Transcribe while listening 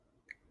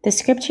The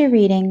scripture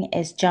reading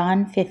is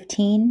John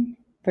 15,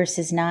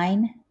 verses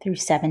 9 through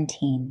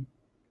 17.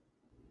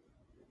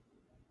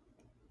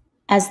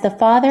 As the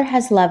Father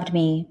has loved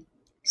me,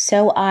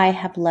 so I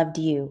have loved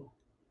you.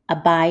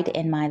 Abide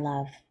in my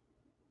love.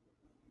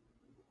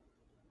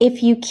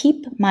 If you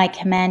keep my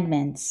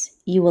commandments,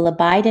 you will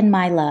abide in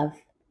my love,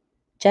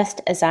 just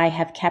as I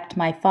have kept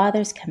my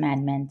Father's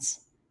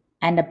commandments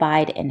and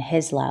abide in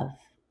his love.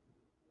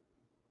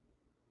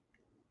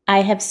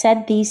 I have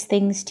said these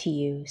things to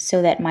you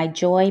so that my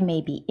joy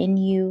may be in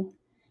you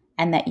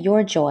and that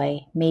your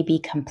joy may be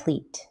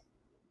complete.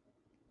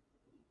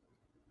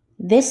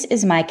 This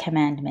is my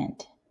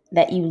commandment,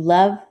 that you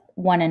love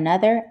one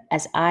another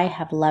as I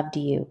have loved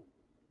you.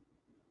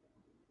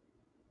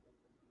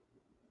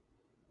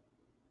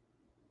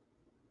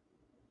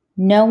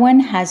 No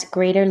one has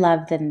greater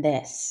love than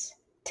this,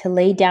 to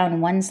lay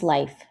down one's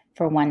life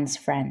for one's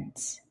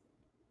friends.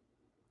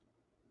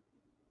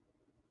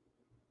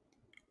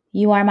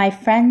 You are my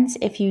friends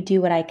if you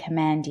do what I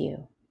command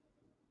you.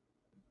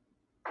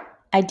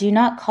 I do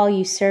not call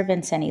you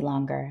servants any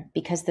longer,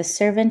 because the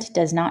servant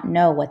does not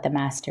know what the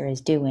master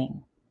is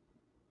doing.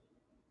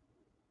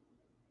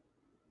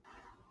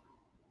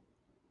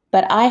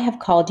 But I have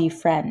called you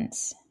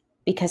friends,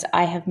 because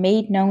I have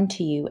made known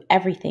to you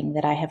everything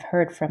that I have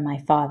heard from my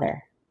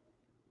Father.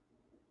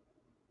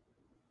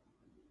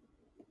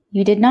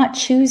 You did not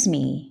choose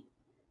me,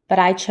 but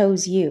I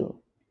chose you,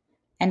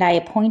 and I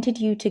appointed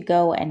you to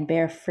go and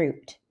bear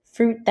fruit,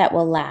 fruit that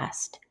will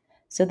last,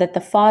 so that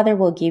the Father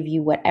will give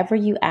you whatever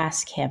you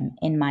ask him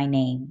in my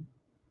name.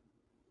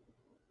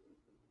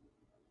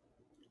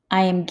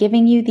 I am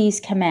giving you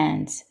these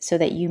commands so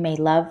that you may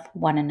love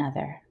one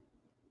another.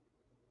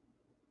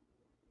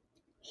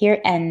 Here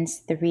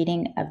ends the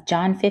reading of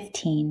John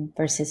 15,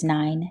 verses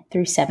 9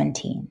 through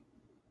 17.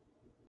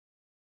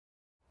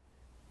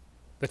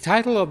 The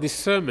title of this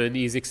sermon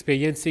is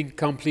Experiencing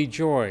Complete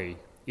Joy,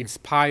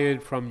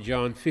 inspired from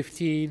John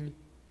 15,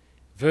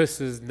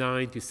 verses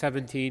 9 to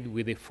 17,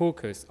 with a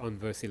focus on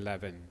verse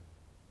 11.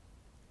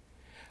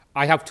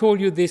 I have told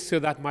you this so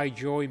that my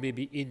joy may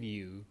be in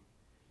you,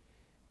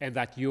 and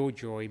that your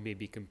joy may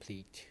be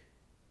complete.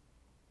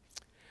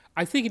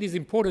 I think it is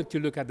important to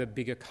look at the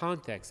bigger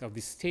context of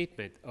this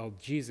statement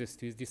of Jesus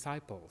to his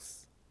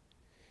disciples.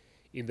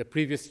 In the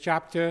previous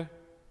chapter,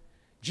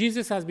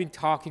 Jesus has been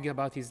talking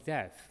about his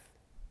death,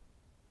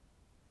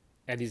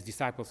 and his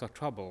disciples are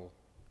troubled.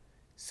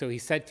 So he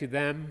said to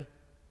them,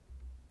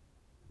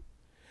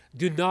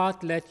 "Do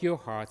not let your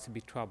hearts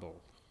be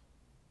troubled."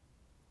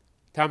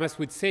 Thomas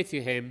would say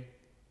to him,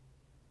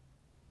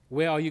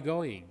 "Where are you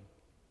going?"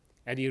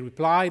 And he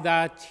replied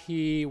that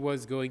he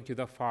was going to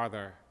the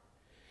Father.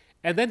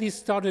 And then he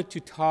started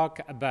to talk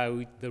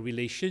about the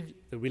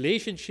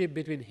relationship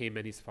between him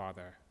and his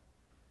Father.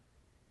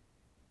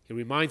 He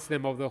reminds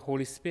them of the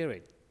Holy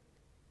Spirit,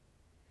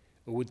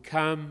 who would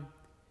come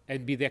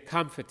and be their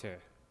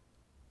comforter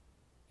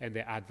and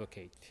their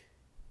advocate.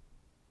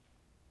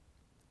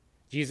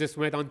 Jesus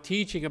went on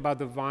teaching about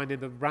the vine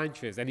and the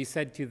branches, and he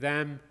said to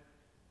them,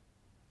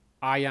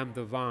 "I am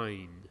the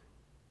vine,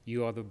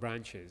 you are the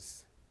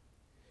branches."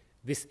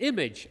 This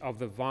image of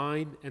the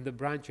vine and the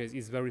branches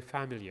is very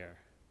familiar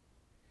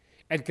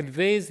and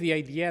conveys the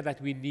idea that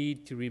we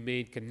need to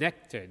remain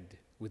connected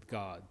with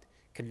God,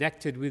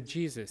 connected with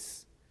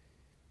Jesus.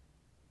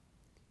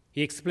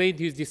 He explained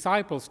to his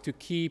disciples to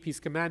keep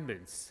his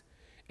commandments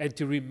and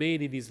to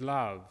remain in his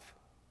love.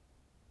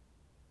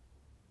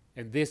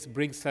 And this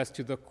brings us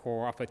to the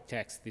core of a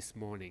text this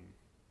morning.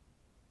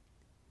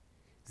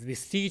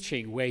 This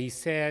teaching where he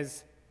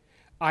says,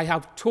 "I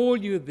have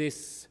told you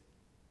this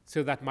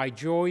so that my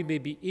joy may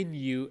be in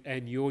you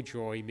and your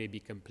joy may be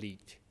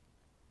complete."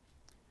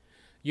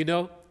 You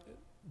know,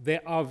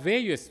 there are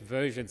various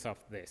versions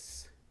of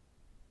this.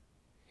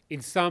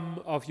 In some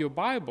of your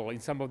Bible,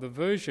 in some of the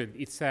versions,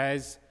 it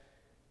says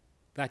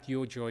that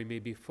your joy may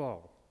be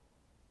full.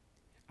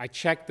 I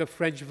checked the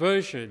French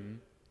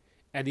version,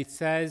 and it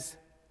says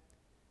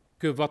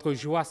que votre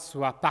joie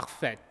soit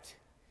parfaite,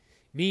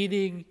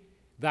 meaning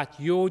that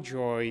your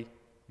joy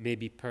may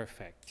be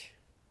perfect.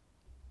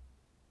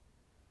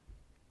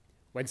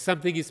 When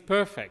something is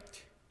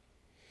perfect,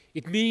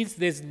 it means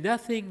there's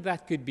nothing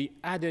that could be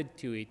added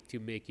to it to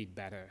make it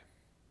better.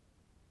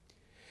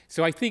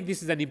 So I think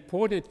this is an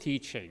important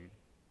teaching,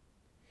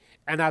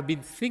 and I've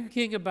been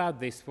thinking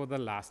about this for the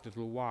last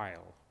little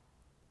while,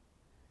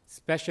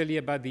 especially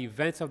about the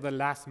events of the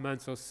last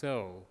month or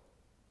so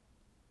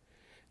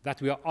that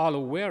we are all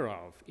aware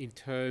of in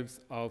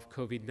terms of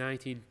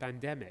COVID-19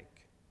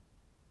 pandemic.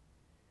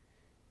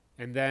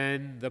 And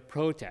then the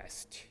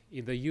protest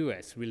in the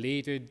US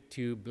related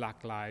to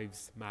Black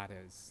Lives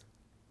Matters.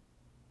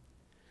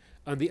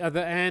 On the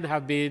other hand,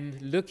 I've been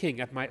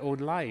looking at my own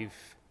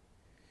life,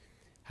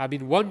 have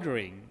been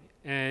wondering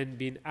and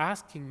been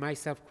asking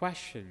myself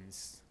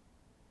questions.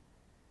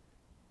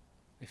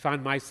 I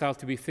found myself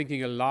to be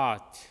thinking a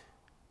lot,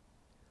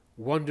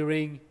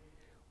 wondering,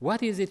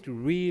 what is it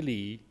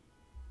really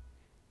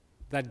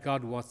that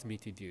God wants me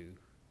to do?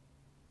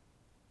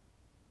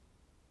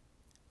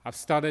 I've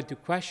started to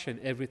question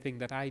everything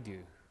that I do.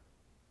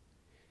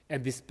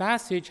 And this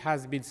passage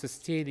has been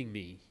sustaining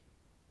me.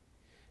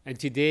 And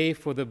today,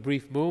 for the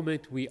brief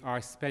moment we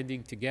are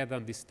spending together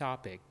on this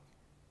topic,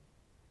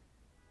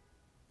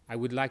 I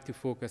would like to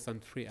focus on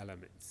three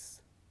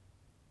elements.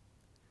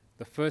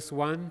 The first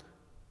one,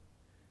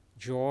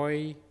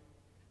 joy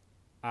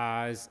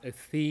as a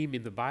theme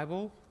in the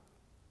Bible.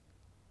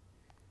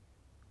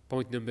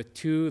 Point number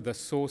two, the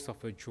source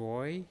of a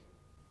joy.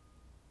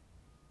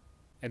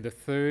 And the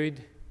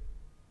third,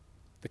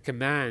 the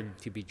command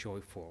to be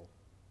joyful.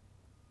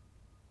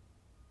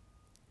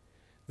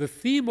 The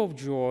theme of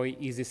joy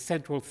is a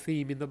central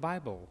theme in the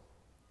Bible.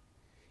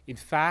 In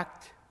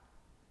fact,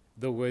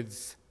 the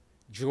words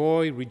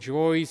joy,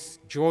 rejoice,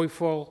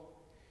 joyful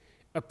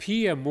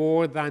appear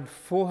more than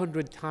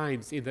 400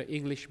 times in the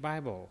English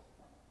Bible.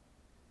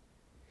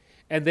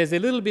 And there's a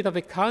little bit of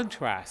a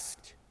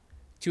contrast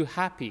to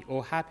happy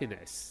or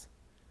happiness,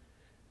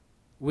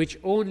 which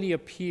only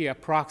appear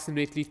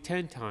approximately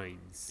 10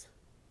 times.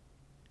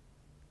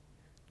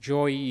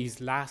 Joy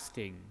is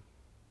lasting.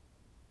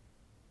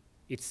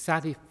 It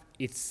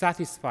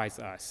satisfies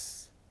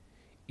us.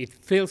 It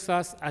fills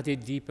us at a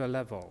deeper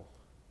level.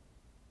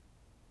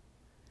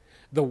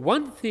 The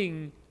one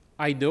thing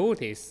I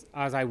noticed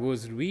as I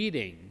was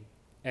reading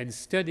and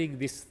studying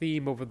this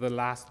theme over the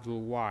last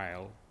little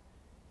while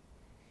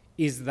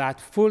is that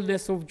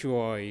fullness of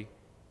joy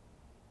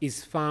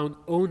is found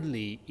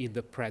only in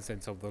the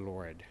presence of the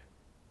Lord.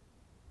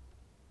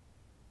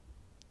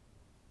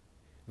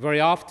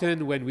 Very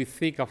often when we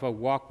think of a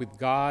walk with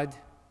God,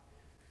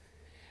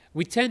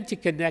 we tend to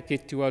connect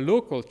it to a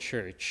local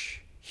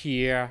church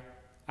here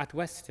at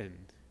Weston.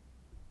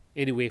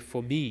 Anyway,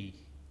 for me.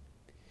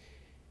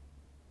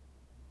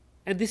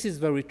 And this is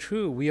very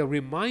true. We are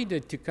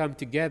reminded to come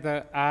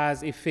together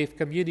as a faith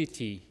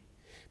community,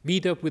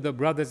 meet up with our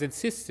brothers and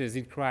sisters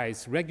in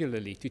Christ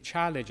regularly to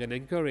challenge and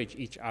encourage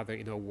each other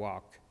in our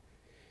walk,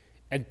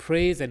 and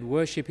praise and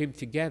worship Him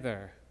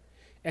together,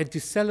 and to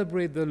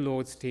celebrate the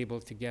Lord's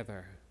table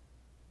together.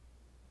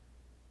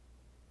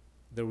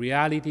 The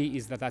reality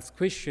is that as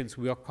Christians,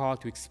 we are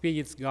called to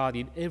experience God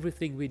in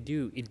everything we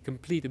do in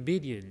complete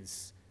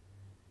obedience.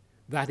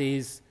 That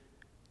is,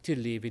 to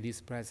live in His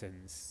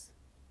presence.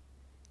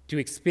 To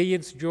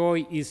experience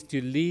joy is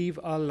to live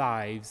our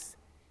lives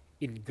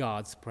in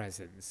God's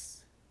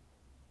presence.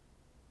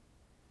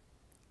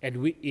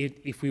 And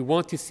if we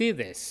want to see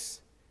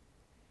this,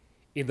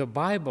 in the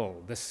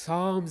Bible, the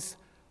Psalms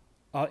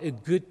are a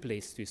good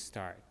place to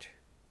start.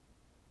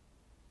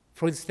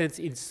 For instance,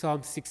 in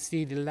Psalm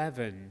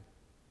 16:11,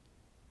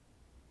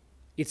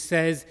 it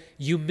says,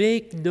 "You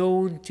make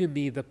known to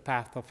me the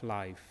path of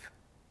life.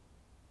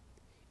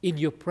 In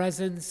your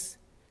presence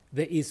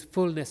there is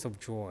fullness of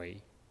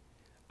joy.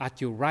 At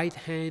your right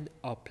hand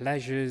are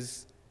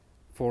pleasures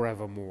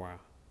forevermore."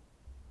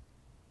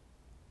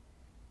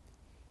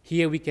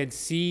 Here we can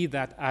see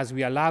that as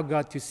we allow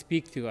God to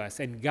speak to us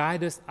and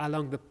guide us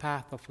along the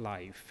path of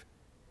life,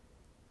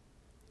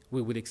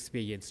 we will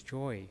experience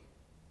joy.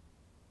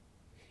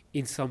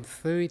 In Psalm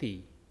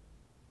 30,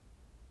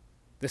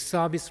 the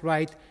psalmist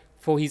writes,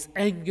 "For his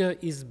anger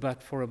is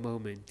but for a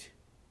moment,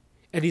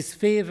 and his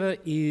favor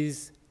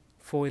is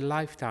for a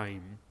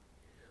lifetime.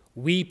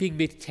 Weeping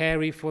may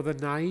tarry for the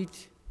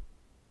night,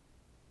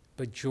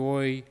 but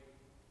joy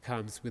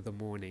comes with the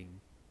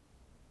morning."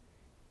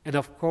 And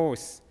of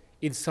course,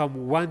 in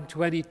Psalm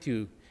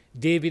 122,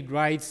 David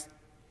writes,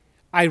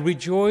 "I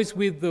rejoice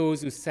with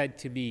those who said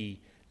to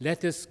me,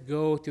 'Let us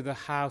go to the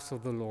house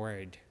of the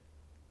Lord.'"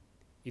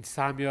 In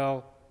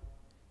Samuel,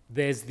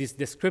 there's this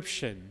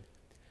description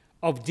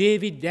of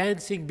David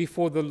dancing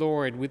before the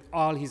Lord with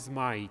all his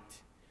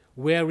might,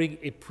 wearing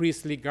a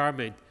priestly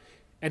garment.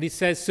 And it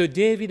says, "So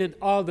David and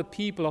all the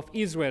people of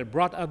Israel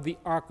brought up the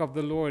ark of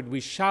the Lord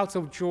with shouts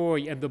of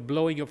joy and the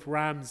blowing of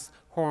ram's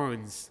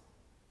horns."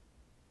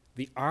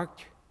 The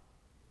ark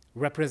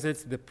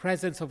represents the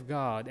presence of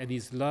God, and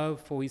His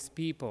love for His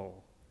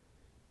people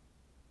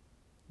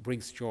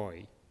brings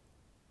joy.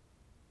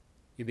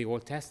 In the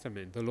Old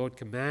Testament, the Lord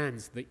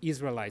commands the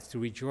Israelites to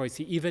rejoice.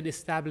 He even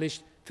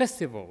established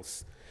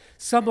festivals,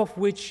 some of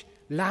which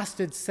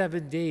lasted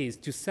 7 days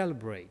to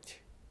celebrate.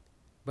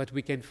 But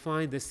we can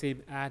find the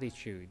same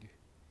attitude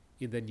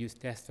in the New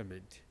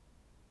Testament,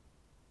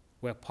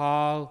 where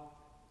Paul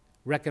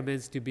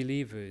recommends to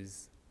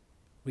believers,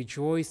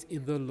 "Rejoice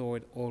in the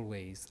Lord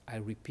always." I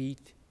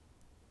repeat,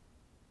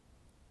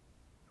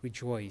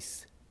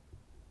 rejoice.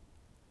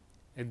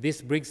 And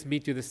this brings me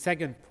to the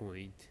second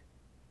point,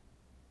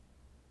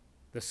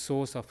 the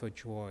source of our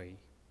joy.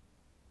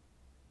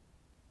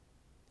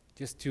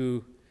 Just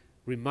to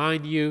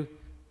remind you,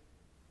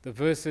 the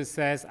verse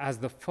says, "As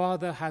the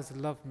Father has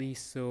loved me,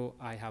 so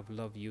I have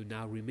loved you.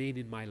 Now remain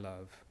in my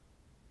love.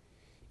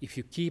 If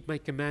you keep my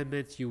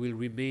commandments, you will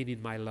remain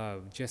in my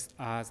love, just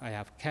as I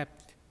have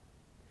kept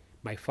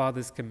my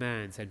Father's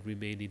commands and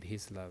remain in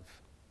His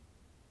love.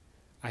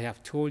 I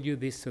have told you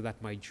this so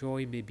that my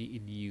joy may be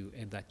in you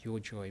and that your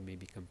joy may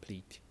be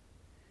complete."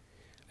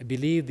 I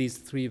believe these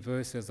three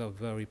verses are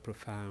very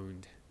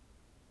profound.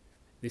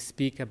 They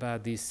speak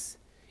about this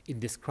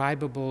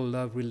indescribable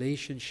love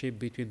relationship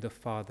between the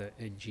Father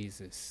and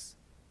Jesus.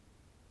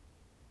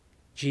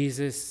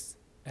 Jesus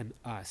and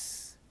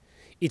us.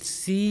 It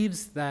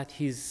seems that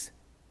he's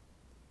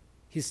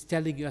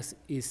telling us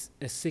is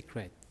a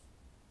secret.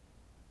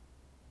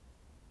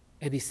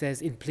 And he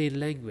says in plain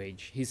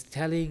language, he's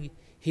telling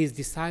his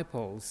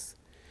disciples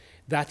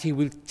that he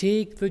will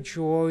take the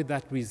joy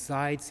that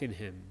resides in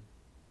him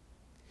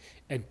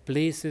and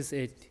places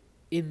it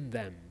in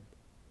them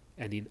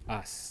and in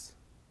us.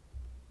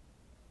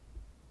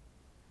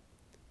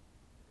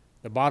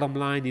 The bottom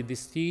line in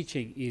this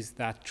teaching is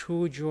that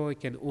true joy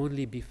can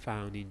only be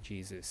found in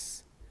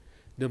Jesus.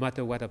 No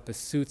matter what our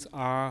pursuits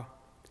are,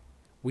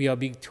 we are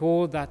being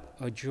told that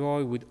our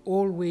joy would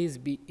always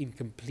be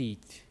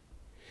incomplete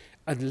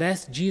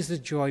unless Jesus'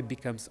 joy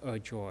becomes our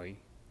joy.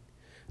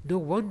 No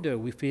wonder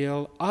we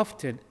feel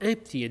often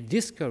empty and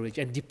discouraged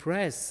and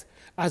depressed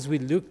as we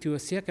look to our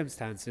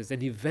circumstances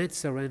and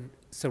events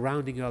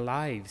surrounding our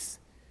lives.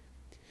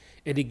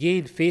 And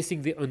again,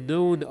 facing the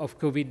unknown of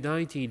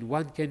COVID-19,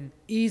 one can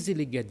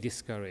easily get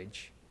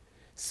discouraged,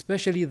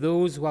 especially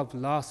those who have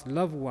lost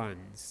loved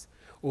ones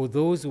or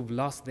those who've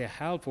lost their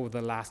health over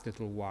the last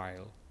little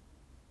while.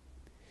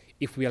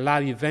 If we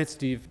allow events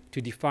to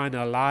define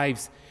our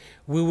lives,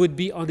 we would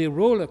be on a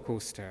roller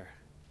coaster,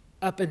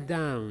 up and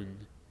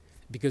down,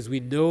 because we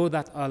know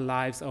that our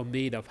lives are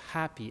made of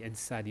happy and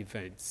sad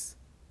events.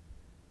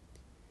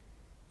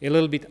 A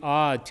little bit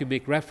odd to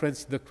make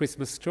reference to the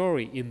Christmas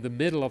story in the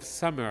middle of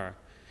summer,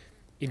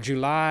 in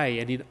July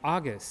and in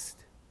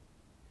August.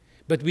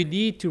 But we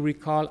need to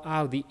recall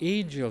how the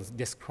angels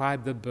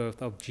described the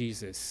birth of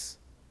Jesus.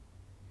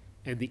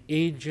 And the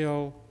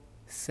angel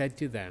said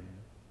to them,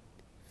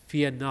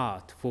 "Fear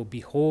not, for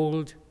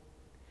behold,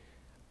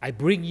 I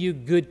bring you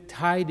good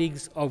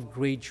tidings of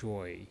great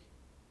joy,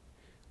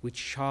 which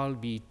shall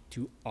be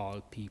to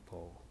all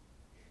people.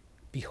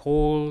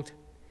 Behold,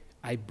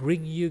 I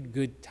bring you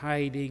good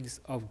tidings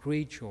of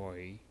great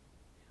joy,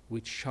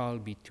 which shall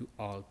be to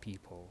all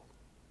people."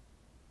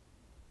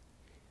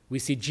 We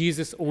see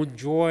Jesus' own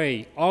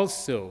joy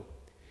also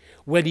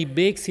when he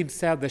makes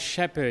himself the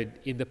shepherd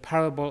in the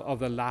parable of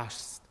the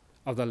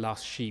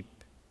lost sheep.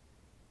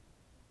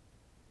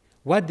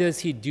 What does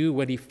he do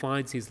when he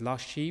finds his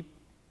lost sheep?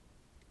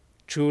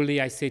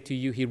 Truly, I say to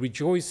you, he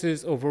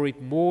rejoices over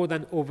it more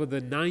than over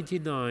the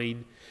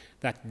 99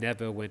 that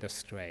never went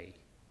astray.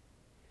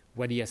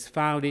 When he has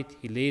found it,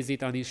 he lays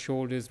it on his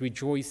shoulders,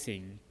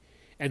 rejoicing.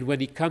 And when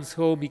he comes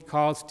home, he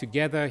calls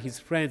together his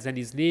friends and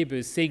his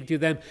neighbors, saying to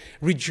them,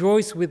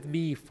 "Rejoice with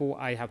me, for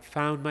I have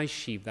found my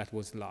sheep that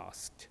was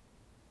lost."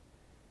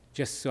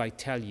 Just so I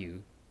tell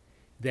you,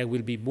 there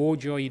will be more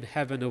joy in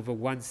heaven over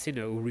one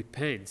sinner who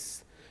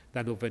repents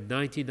than over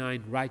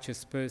 99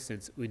 righteous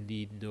persons who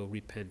need no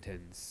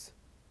repentance.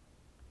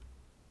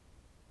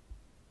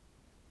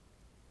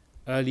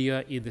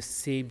 Earlier in the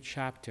same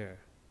chapter,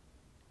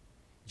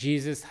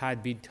 Jesus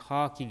had been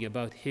talking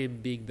about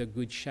him being the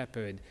good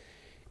shepherd,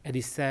 and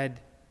he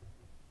said,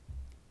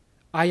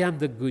 "I am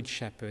the good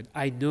shepherd.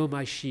 I know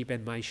my sheep,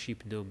 and my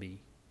sheep know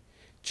me.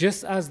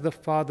 Just as the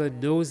Father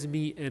knows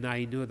me, and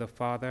I know the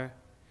Father,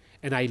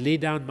 and I lay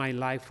down my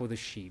life for the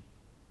sheep.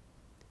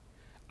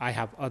 I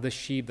have other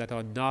sheep that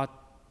are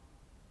not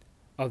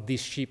of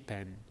this sheep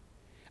pen.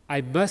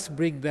 I must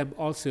bring them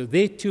also.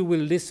 They too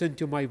will listen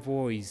to my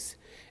voice,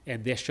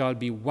 and there shall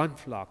be one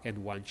flock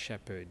and one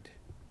shepherd."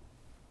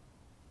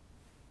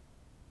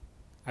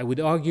 I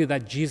would argue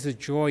that Jesus'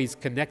 joy is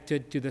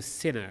connected to the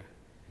sinner,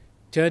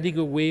 turning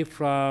away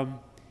from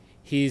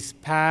his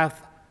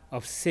path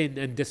of sin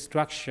and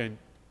destruction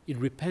in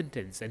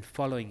repentance and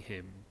following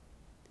him.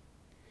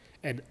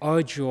 And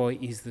our joy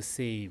is the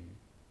same.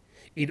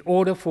 In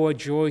order for our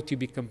joy to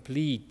be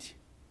complete,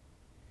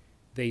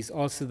 there is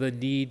also the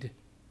need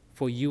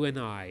for you and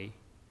I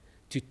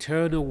to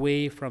turn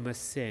away from a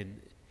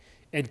sin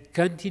and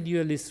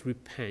continually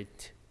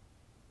repent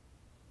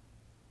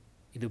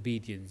in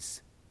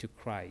obedience to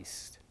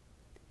Christ.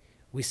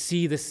 We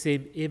see the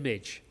same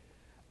image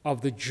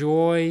of the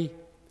joy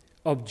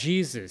of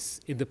Jesus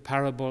in the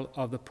parable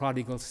of the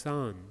prodigal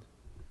son.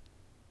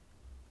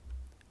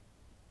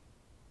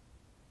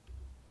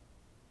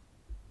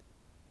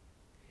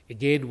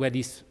 Again,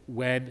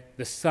 when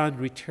the son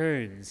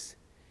returns,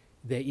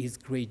 there is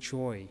great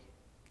joy,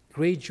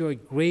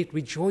 great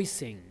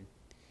rejoicing,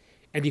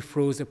 and he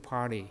throws a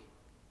party.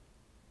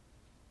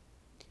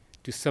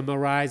 To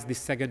summarize the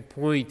second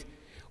point,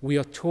 we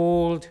are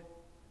told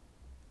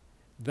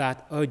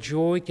that our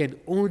joy can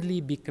only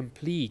be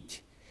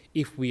complete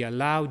if we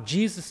allow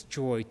Jesus'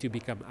 joy to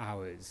become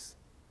ours.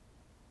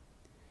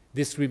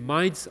 This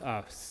reminds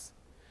us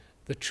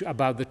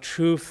about the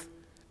truth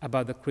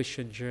about the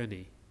Christian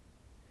journey.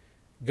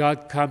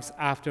 God comes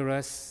after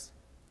us.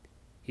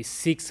 He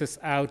seeks us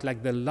out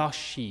like the lost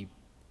sheep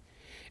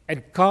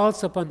and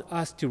calls upon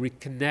us to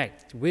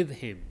reconnect with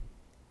him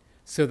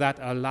so that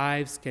our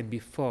lives can be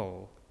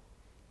full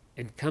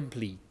and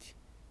complete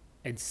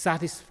and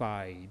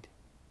satisfied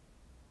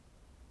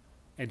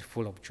and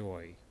full of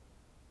joy.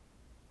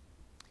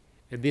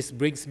 And this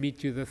brings me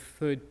to the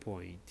third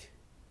point,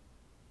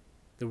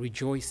 the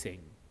rejoicing.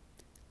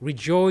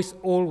 Rejoice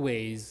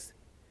always.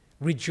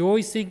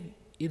 Rejoicing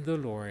in the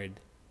Lord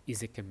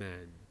is a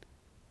command.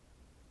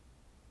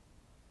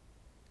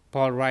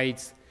 Paul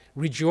writes,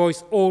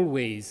 rejoice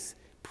always,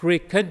 pray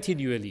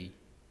continually,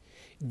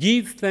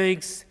 give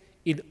thanks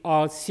in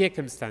all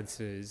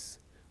circumstances,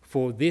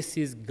 for this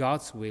is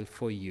God's will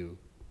for you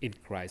in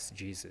Christ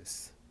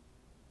Jesus.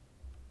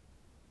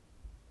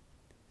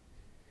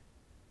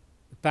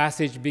 The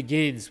passage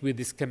begins with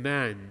this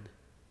command,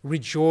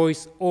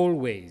 rejoice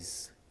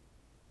always.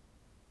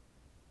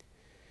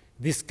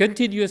 This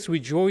continuous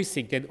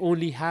rejoicing can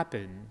only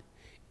happen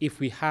if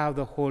we have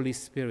the Holy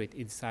Spirit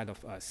inside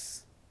of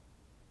us.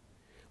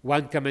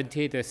 One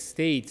commentator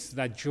states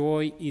that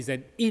joy is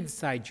an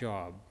inside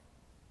job.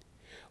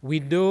 We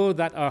know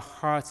that our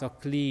hearts are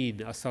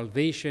clean, our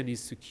salvation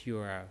is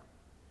secure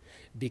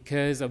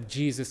because of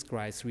Jesus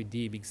Christ's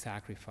redeeming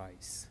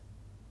sacrifice.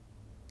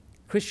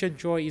 Christian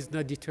joy is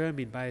not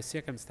determined by our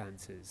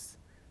circumstances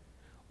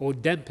or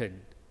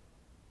dampened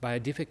by our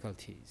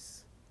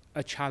difficulties,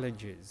 our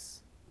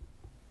challenges.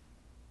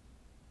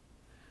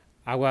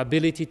 Our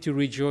ability to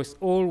rejoice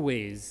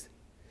always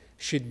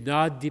should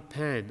not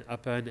depend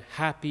upon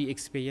happy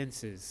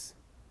experiences.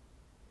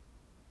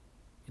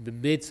 In the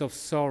midst of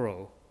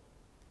sorrow,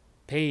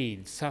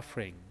 pain,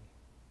 suffering,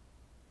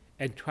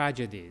 and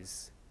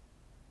tragedies,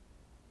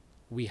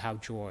 we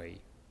have joy.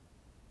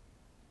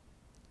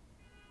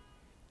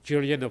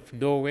 Julian of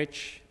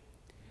Norwich,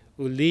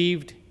 who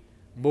lived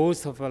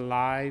most of her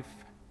life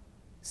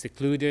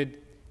secluded,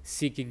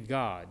 seeking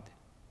God,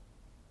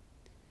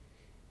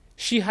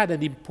 she had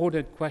an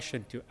important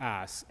question to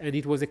ask, and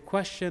it was a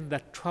question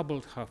that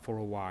troubled her for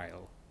a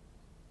while.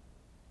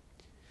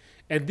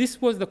 And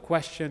this was the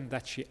question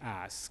that she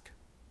asked.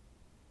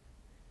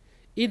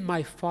 In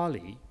my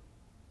folly,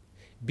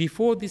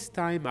 before this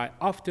time I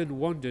often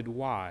wondered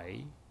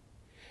why,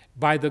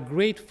 by the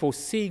great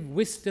foreseeing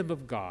wisdom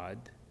of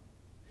God,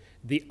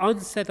 the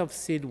onset of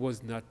sin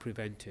was not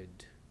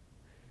prevented.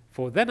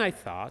 For then I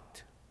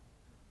thought,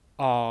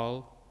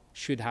 all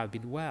should have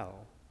been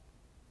well.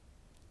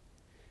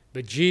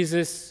 But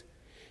Jesus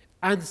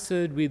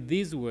answered with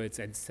these words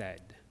and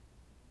said,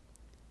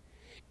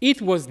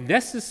 it was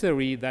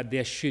necessary that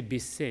there should be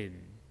sin,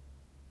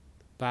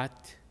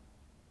 but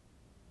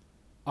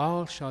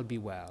all shall be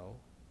well,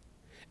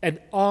 and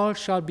all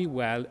shall be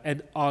well,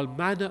 and all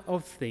manner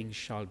of things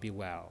shall be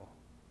well.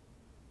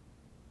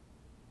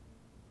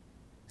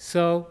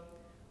 So,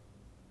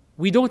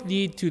 we don't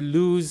need to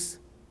lose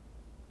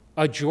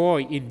our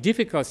joy in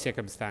difficult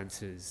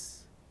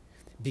circumstances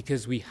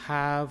because we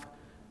have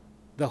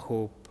the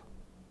hope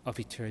of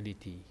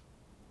eternity.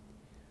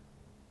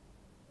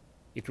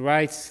 It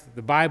writes,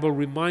 the Bible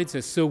reminds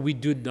us, so we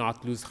do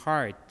not lose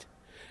heart.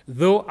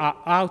 Though our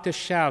outer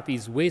self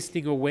is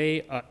wasting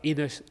away, our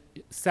inner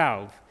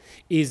self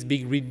is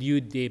being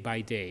renewed day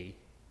by day.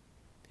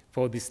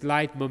 For this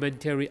light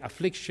momentary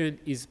affliction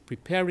is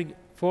preparing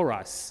for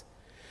us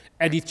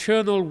an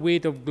eternal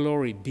weight of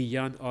glory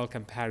beyond all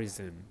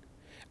comparison,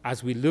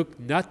 as we look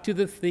not to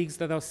the things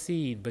that are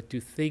seen, but to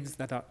things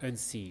that are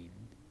unseen.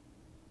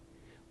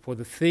 For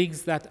the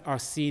things that are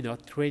seen are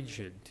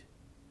transient,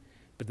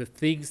 but the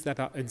things that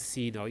are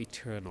unseen are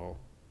eternal.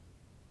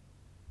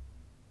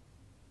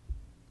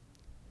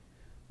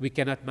 We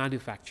cannot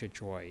manufacture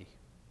joy.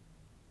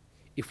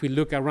 If we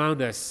look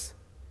around us,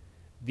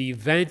 the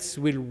events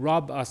will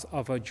rob us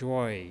of our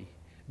joy.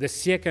 The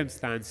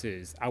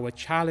circumstances, our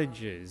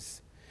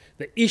challenges,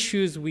 the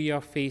issues we are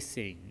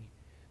facing,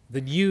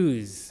 the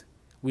news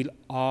will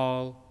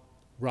all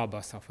rob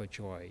us of our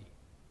joy.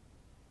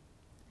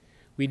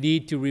 We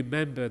need to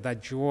remember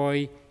that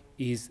joy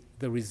is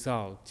the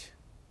result.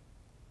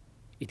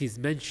 It is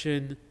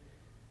mentioned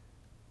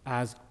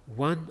as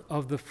one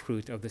of the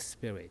fruit of the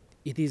Spirit.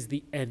 It is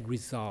the end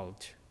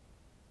result.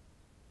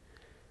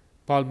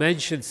 Paul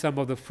mentioned some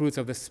of the fruits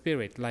of the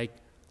Spirit like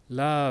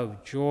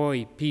love,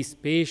 joy, peace,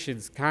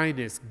 patience,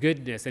 kindness,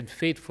 goodness, and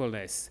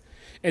faithfulness,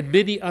 and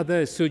many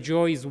others. So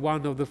joy is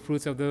one of the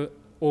fruits of the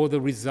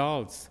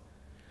results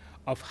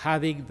of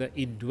having the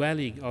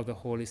indwelling of the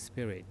Holy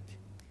Spirit.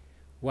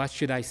 What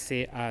should I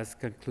say as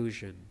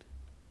conclusion?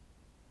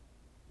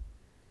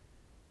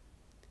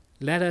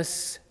 Let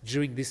us,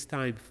 during this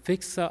time,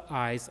 fix our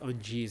eyes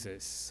on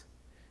Jesus,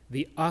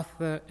 the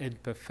author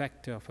and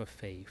perfecter of our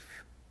faith.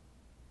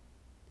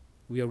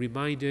 We are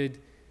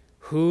reminded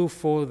who,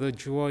 for the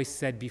joy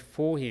set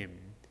before him,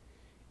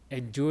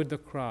 endured the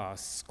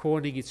cross,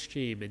 scorning its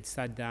shame, and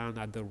sat down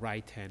at the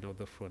right hand of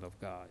the throne of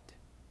God.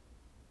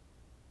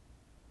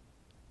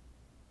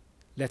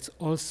 Let's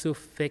also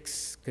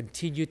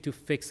continue to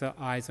fix our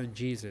eyes on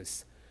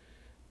Jesus,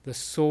 the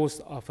source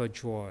of our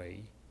joy,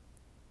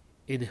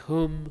 in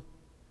whom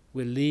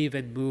we live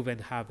and move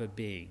and have a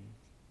being.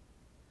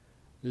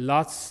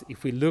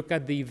 If we look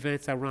at the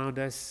events around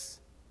us,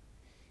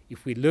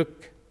 if we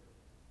look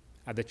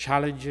at the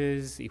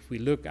challenges, if we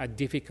look at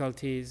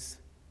difficulties,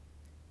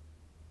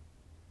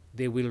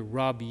 they will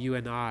rob you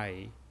and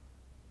I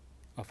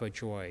of our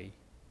joy.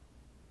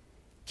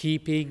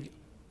 Keeping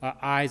our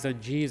eyes on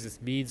Jesus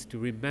means to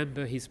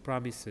remember his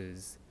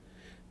promises,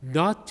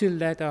 not to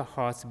let our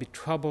hearts be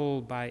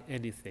troubled by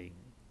anything,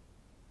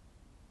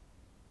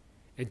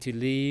 and to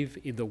live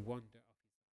in the wonder